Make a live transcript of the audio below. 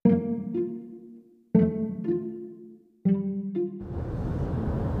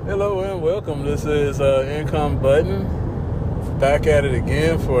Hello and welcome. This is Income Button. Back at it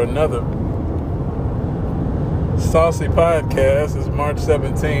again for another saucy podcast. It's March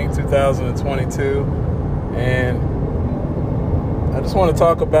 17, 2022. And I just want to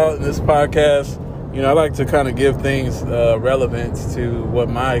talk about in this podcast, I like to kind of give things relevance to what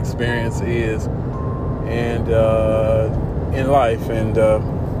my experience is and in life. And,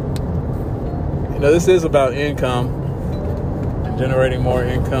 this is about income. Generating more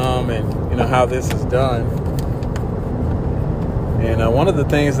income and how this is done. And one of the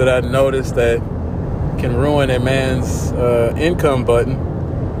things that I noticed that can ruin a man's income button,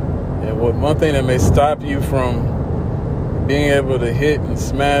 and one thing that may stop you from being able to hit and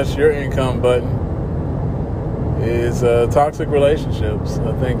smash your income button is toxic relationships.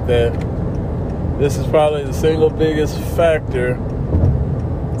 I think that this is probably the single biggest factor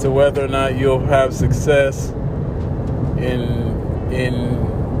to whether or not you'll have success in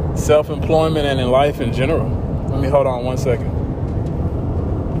self-employment and in life in general. Let me hold on 1 second.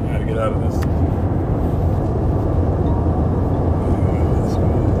 I gotta get out of this.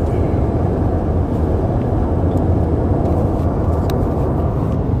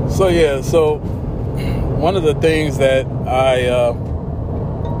 So one of the things that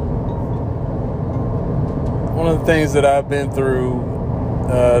I've been through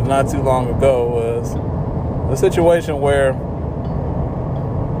not too long ago was a situation where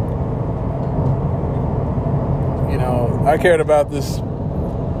I cared about this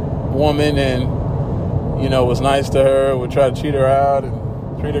woman and, was nice to her, would try to cheat her out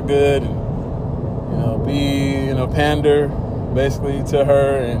and treat her good and, be, pander basically to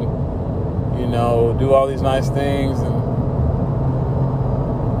her and, do all these nice things. And,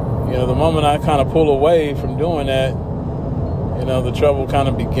 the moment I kind of pull away from doing that, the trouble kind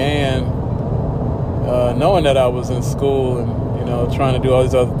of began, knowing that I was in school and, trying to do all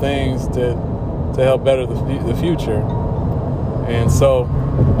these other things to help better the future. And so,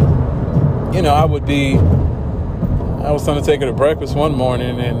 I was trying to take her to breakfast one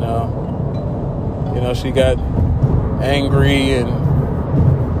morning and, she got angry and,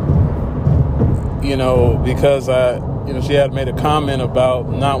 because she had made a comment about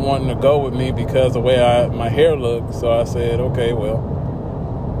not wanting to go with me because the way my hair looked. So I said, okay, well,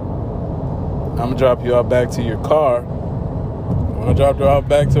 I'm going to drop you out back to your car. When I dropped her out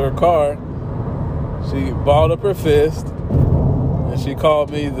back to her car, she balled up her fist. And she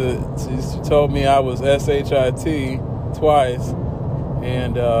called me she told me I was SHIT twice.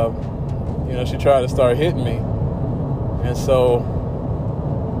 And, she tried to start hitting me. And so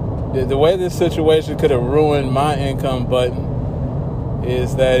the way this situation could have ruined my income button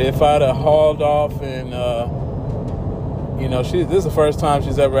is that if I'd have hauled off and, this is the first time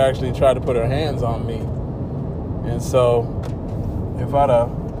she's ever actually tried to put her hands on me. And so if I'd have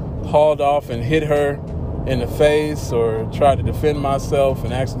hauled off and hit her in the face or tried to defend myself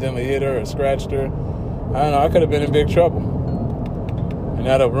and accidentally hit her or scratched her, I could have been in big trouble. And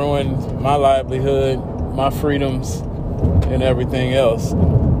that would have ruined my livelihood, my freedoms, and everything else.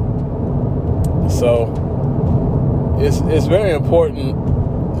 So it's very important,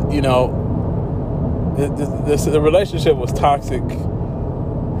 the relationship was toxic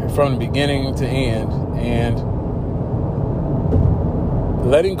from the beginning to end. And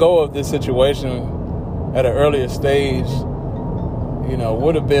letting go of this situation at an earlier stage,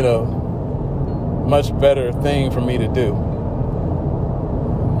 would have been a much better thing for me to do.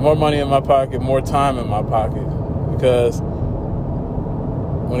 More money in my pocket, more time in my pocket. Because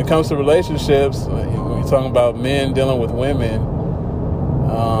when it comes to relationships, when you're talking about men dealing with women,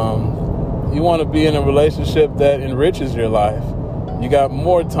 you want to be in a relationship that enriches your life. You got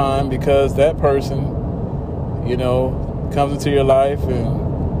more time because that person, comes into your life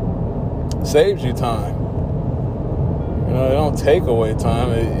and saves you time. They don't take away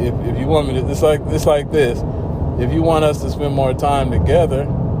time. If you want me to, it's like this. If you want us to spend more time together,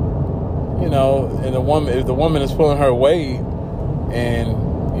 and if the woman is pulling her weight and,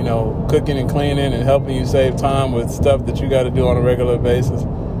 cooking and cleaning and helping you save time with stuff that you got to do on a regular basis,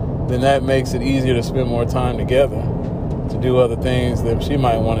 then that makes it easier to spend more time together to do other things that she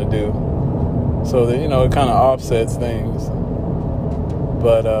might want to do. So that, it kind of offsets things.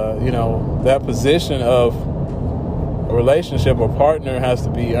 But, that position of a relationship or partner has to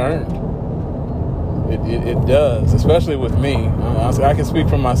be earned. It does, especially with me. I can speak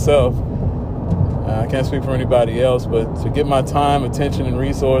for myself. I can't speak for anybody else, but to get my time, attention, and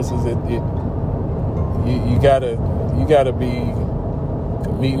resources, you gotta be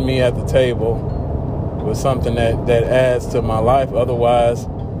meeting me at the table with something that adds to my life. Otherwise,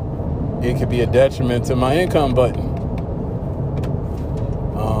 it could be a detriment to my income button.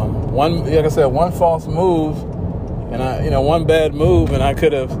 Like I said, one false move, and one bad move, and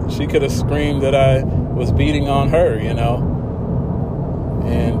she could have screamed that I was beating on her, and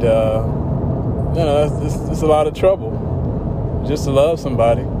it's a lot of trouble just to love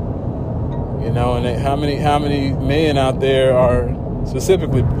somebody, and how many men out there are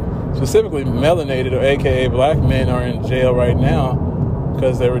specifically melanated, or AKA black men, are in jail right now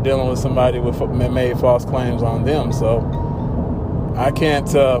because they were dealing with somebody with made false claims on them. So I can't,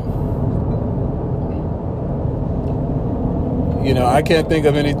 I can't think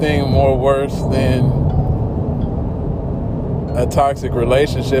of anything more worse than a toxic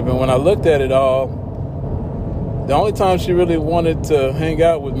relationship. And when I looked at it all, the only time she really wanted to hang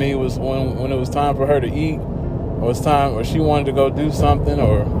out with me was when it was time for her to eat, or she wanted to go do something,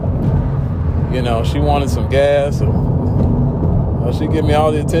 or she wanted some gas, or she'd give me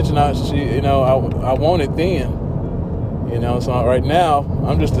all the attention I wanted then. So right now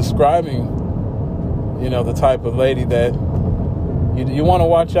I'm just describing, the type of lady that you want to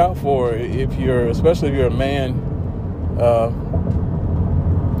watch out for, especially if you're a man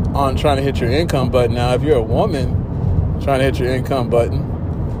on trying to hit your income button. Now, if you're a woman trying to hit your income button,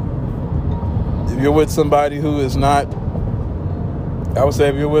 if you're with somebody who is not, I would say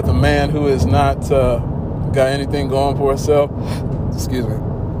if you're with a man who is not got anything going for himself, excuse me,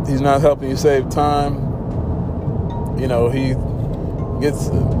 he's not helping you save time. He gets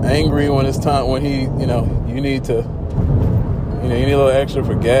angry when it's time, when you need to, you need a little extra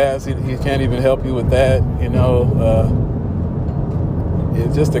for gas. He can't even help you with that.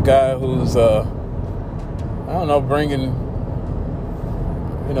 It's just a guy who's,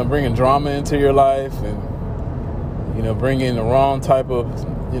 bringing drama into your life, and bringing the wrong type of,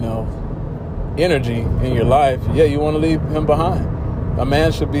 energy in your life. Yeah, you want to leave him behind. A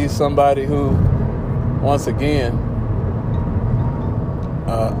man should be somebody who, once again,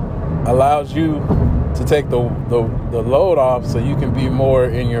 allows you to take the load off, so you can be more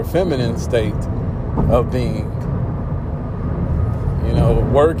in your feminine state of being.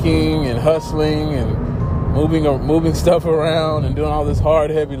 Working and hustling and moving stuff around and doing all this hard,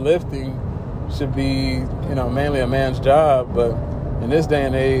 heavy lifting should be, mainly a man's job. But in this day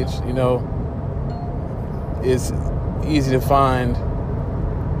and age, it's easy to find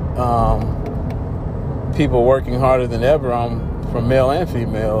people working harder than ever from male and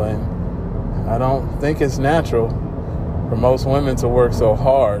female, and I don't think it's natural for most women to work so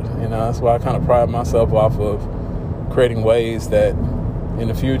hard. That's why I kind of pride myself off of creating ways that in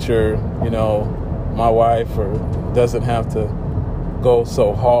the future, my wife doesn't have to go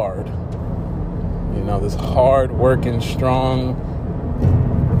so hard. This hard working, strong,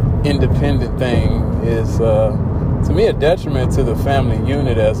 independent thing is, to me, a detriment to the family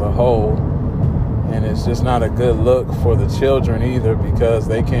unit as a whole. And it's just not a good look for the children either, because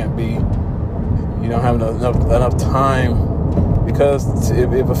they can't be, you don't have enough time, because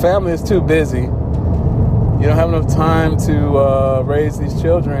if a family is too busy, you don't have enough time to raise these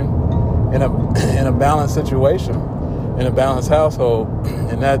children in a balanced situation, in a balanced household.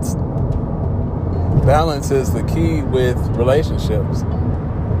 And balance is the key with relationships.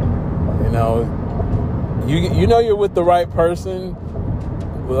 You're with the right person.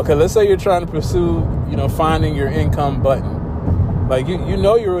 Okay, let's say you're trying to pursue, finding your income button. Like,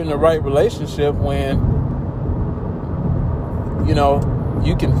 you're in the right relationship when,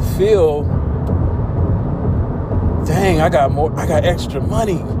 you can feel, dang, I got extra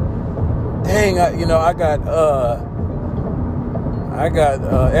money. Dang, I got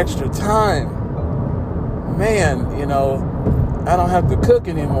extra time. Man, I don't have to cook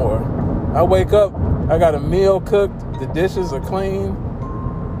anymore. I wake up, I got a meal cooked, the dishes are clean,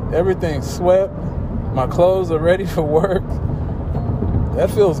 everything's swept, my clothes are ready for work. That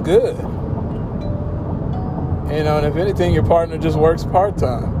feels good. And if anything, your partner just works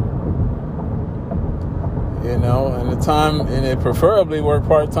part-time. And it preferably work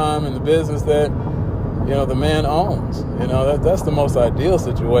part-time in the business that, the man owns. That's the most ideal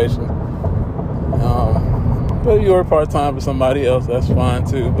situation. But if you work part-time for somebody else, that's fine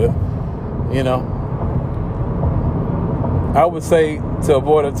too. But, I would say, to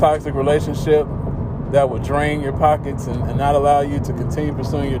avoid a toxic relationship that would drain your pockets and not allow you to continue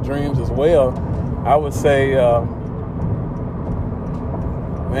pursuing your dreams as well, I would say, you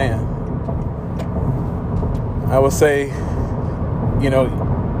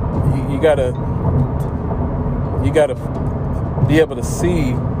gotta be able to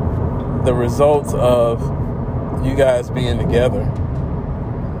see the results of you guys being together,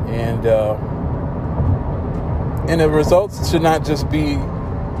 and the results should not just be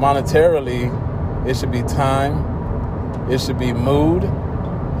monetarily. It should be time, it should be mood,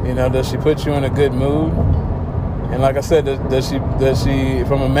 You know, does she put you in a good mood? And like I said, does she,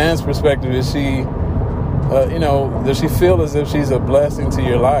 from a man's perspective, does she feel as if she's a blessing to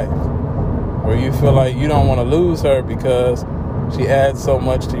your life? Where you feel like you don't want to lose her because she adds so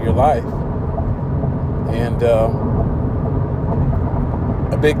much to your life. And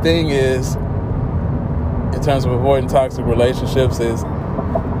a big thing is, in terms of avoiding toxic relationships, is,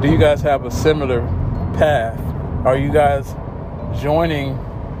 do you guys have a similar path? Are you guys joining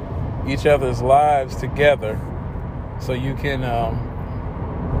each other's lives together so you can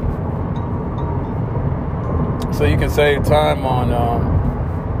save time on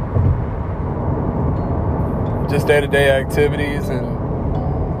just day-to-day activities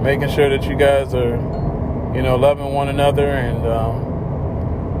and making sure that you guys are, loving one another and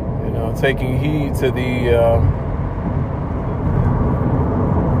taking heed to the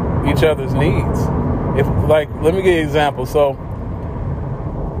each other's needs. Let me give you an example. So,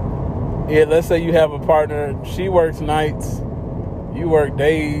 let's say you have a partner. She works nights, you work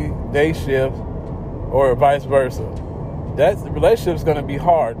day shift, or vice versa. The relationship's going to be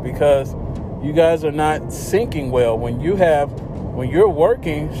hard because you guys are not syncing well. When you're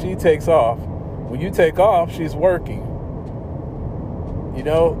working, she takes off. When you take off, she's working.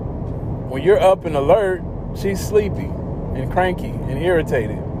 When you're up and alert, she's sleepy and cranky and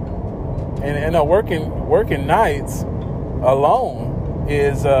irritated. And working nights alone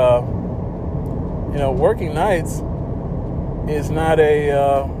is, working nights is not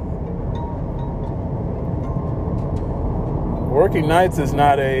a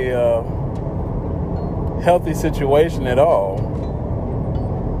healthy situation at all.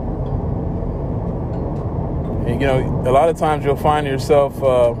 And a lot of times you'll find yourself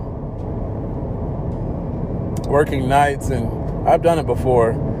working nights, and I've done it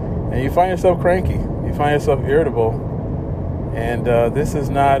before, and you find yourself cranky, you find yourself irritable, and this is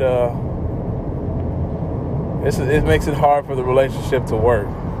not it makes it hard for the relationship to work.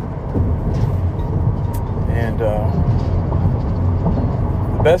 And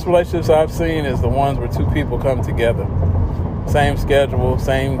the best relationships I've seen is the ones where two people come together, same schedule,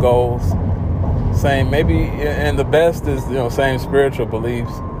 same goals, same, maybe, and the best is, same spiritual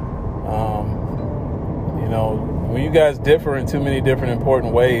beliefs. When you guys differ in too many different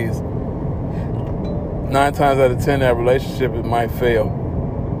important ways, 9 times out of 10, that relationship, it might fail.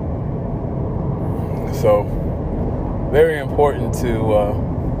 So, very important to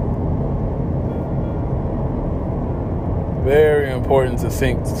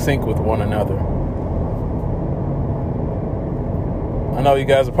sync with one another. I know you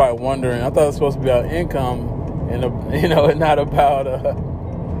guys are probably wondering, I thought it was supposed to be about income and not about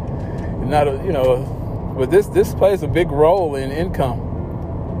but this plays a big role in income.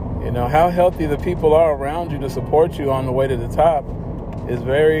 How healthy the people are around you to support you on the way to the top is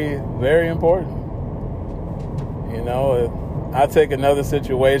very, very important. I take another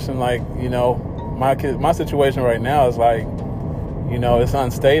situation like, my situation right now is like, it's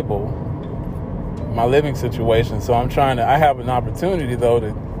unstable, my living situation. So I have an opportunity though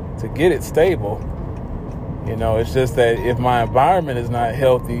to get it stable. It's just that if my environment is not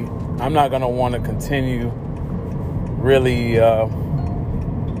healthy, I'm not going to want to continue really, I'm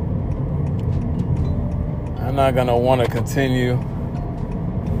not going to want to continue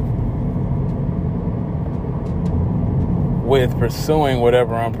with pursuing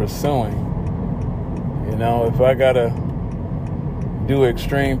whatever I'm pursuing. If I got to do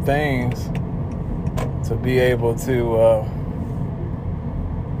extreme things to be able to,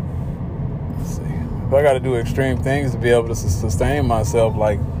 if I got to do extreme things to be able to sustain myself,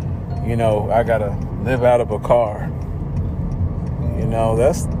 like, I got to live out of a car,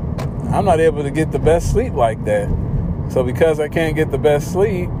 I'm not able to get the best sleep like that. So because I can't get the best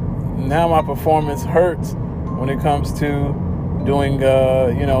sleep, now my performance hurts when it comes to doing,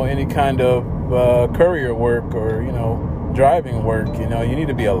 any kind of courier work or, driving work. You need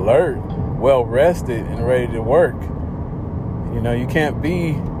to be alert, well rested, and ready to work. You can't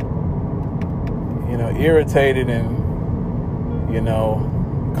be, irritated and,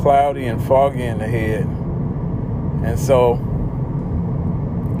 cloudy and foggy in the head. And so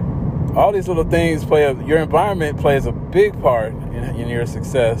all these little things your environment plays a big part in your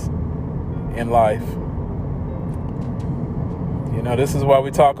success in life. This is why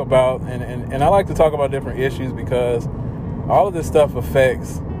we talk about, and I like to talk about different issues because all of this stuff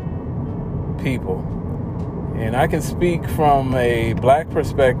affects people. And I can speak from a black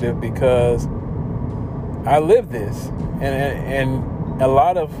perspective because I live this. And I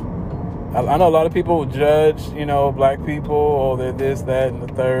know a lot of people will judge, black people, oh, they're this, that, and the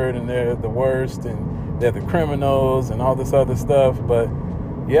third, and they're the worst, and they're the criminals, and all this other stuff. But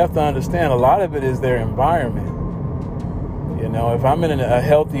you have to understand a lot of it is their environment. You know, if I'm in a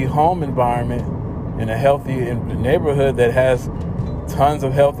healthy home environment, in a healthy neighborhood that has tons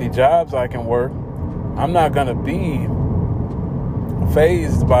of healthy jobs I can work, I'm not going to be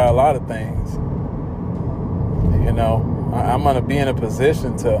fazed by a lot of things. You know, I'm going to be in a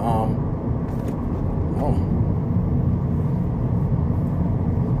position to,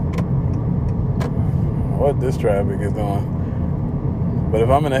 what this traffic is doing. But if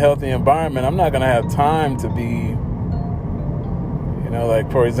I'm in a healthy environment, I'm not going to have time to be, you know,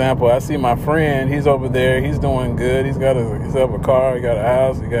 like, for example, I see my friend, he's over there, he's doing good. He's got himself a car, he got a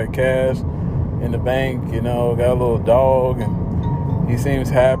house, he got cash in the bank, you know, got a little dog, and he seems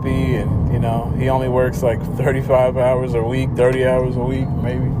happy, and, you know, he only works like 35 hours a week, 30 hours a week,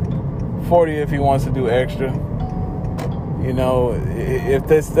 maybe 40 if he wants to do extra. You know, if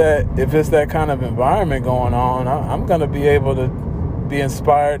it's that kind of environment going on, I'm going to be able to be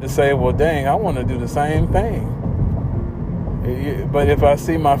inspired to say, well, dang, I want to do the same thing. But if I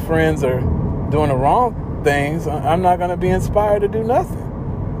see my friends are doing the wrong things, I'm not going to be inspired to do nothing.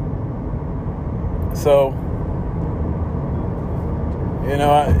 So, you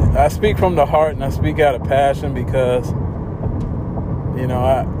know, I speak from the heart and I speak out of passion because, you know,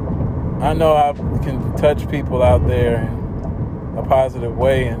 I know I can touch people out there in a positive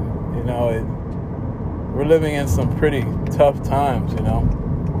way. And, you know, we're living in some pretty tough times, you know,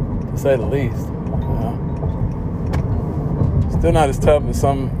 to say the least. You know, still not as tough as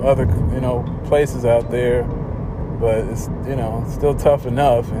some other, you know, places out there, but it's, you know, still tough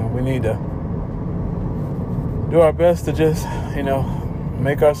enough, and we need to do our best to just, you know,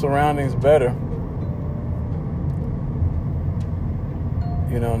 make our surroundings better.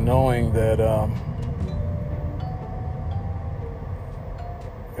 You know, knowing that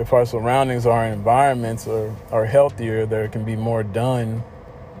if our surroundings, our environments are healthier, there can be more done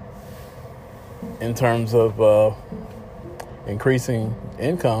in terms of increasing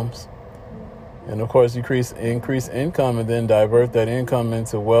incomes. And of course, increase income and then divert that income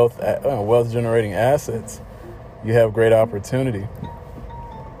into wealth generating assets. You have great opportunity.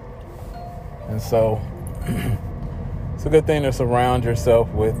 And so it's a good thing to surround yourself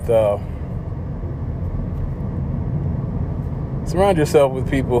with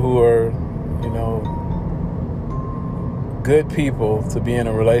people who are, you know, good people to be in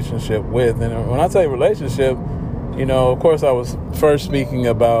a relationship with. And when I say relationship, you know, of course, I was first speaking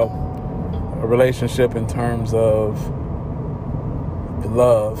about a relationship in terms of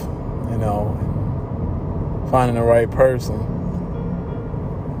love, you know, finding the right person,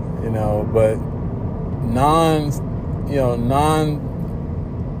 you know, but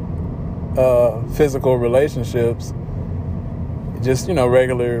non-physical relationships, just, you know,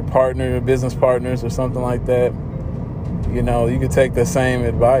 regular business partners or something like that, you know, you could take the same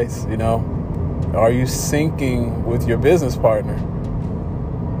advice, you know. Are you syncing with your business partner?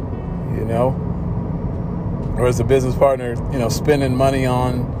 You know? Or is the business partner, you know, spending money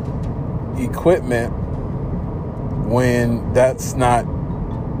on equipment when that's not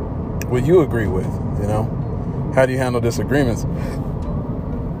what you agree with, you know? How do you handle disagreements?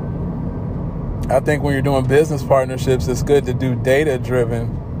 I think when you're doing business partnerships, it's good to do data-driven,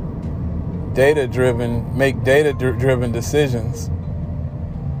 make data-driven decisions.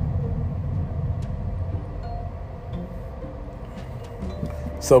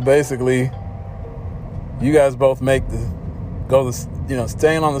 So basically, you guys both staying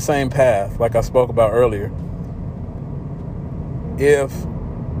on the same path, like I spoke about earlier. If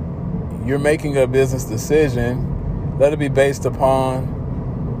you're making a business decision, let it be based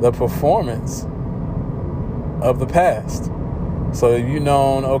upon the performance of the past. So if you've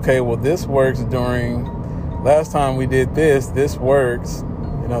known, okay, well, this works during last time we did this works,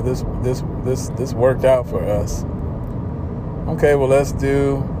 you know, this worked out for us. Okay, well, let's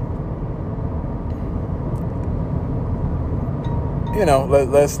do, you know,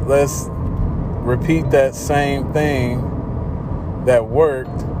 let's repeat that same thing that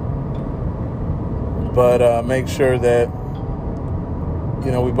worked, but make sure that, you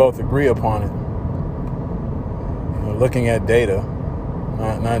know, we both agree upon it. You know, looking at data,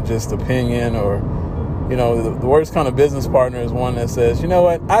 not just opinion, or, you know, the worst kind of business partner is one that says, you know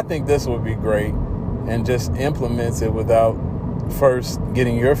what, I think this would be great, and just implements it without first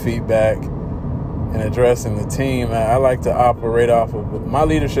getting your feedback and addressing the team. I like to operate off of, my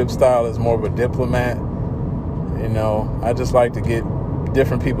leadership style is more of a diplomat. You know, I just like to get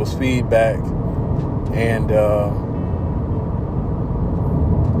different people's feedback, and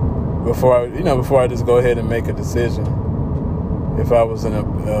before I just go ahead and make a decision, if I was in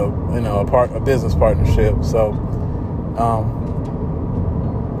a business partnership. So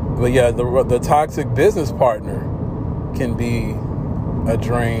But yeah, the toxic business partner can be a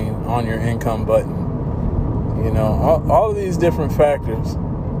drain on your income button. You know, all of these different factors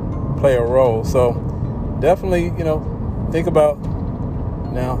play a role. So definitely, you know, think about,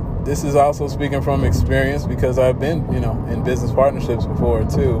 now this is also speaking from experience because I've been, you know, in business partnerships before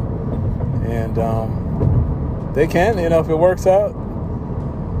too. And they can, you know, if it works out,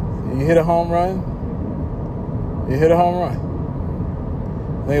 you hit a home run, you hit a home run.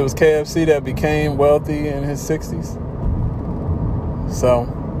 I think it was KFC that became wealthy in his 60s. So,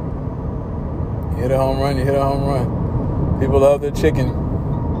 you hit a home run, you hit a home run. People love their chicken.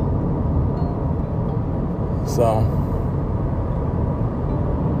 So,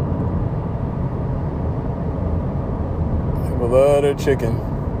 people love their chicken.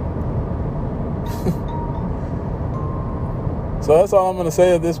 So that's all I'm going to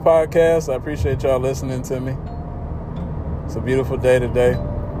say of this podcast. I appreciate y'all listening to me. It's a beautiful day today.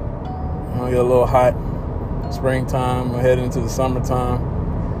 Get a little hot. Springtime. We're heading into the summertime.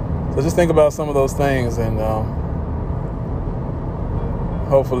 So just think about some of those things, and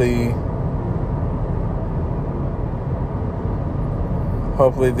hopefully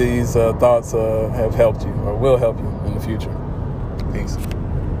these thoughts have helped you or will help you in the future. Peace.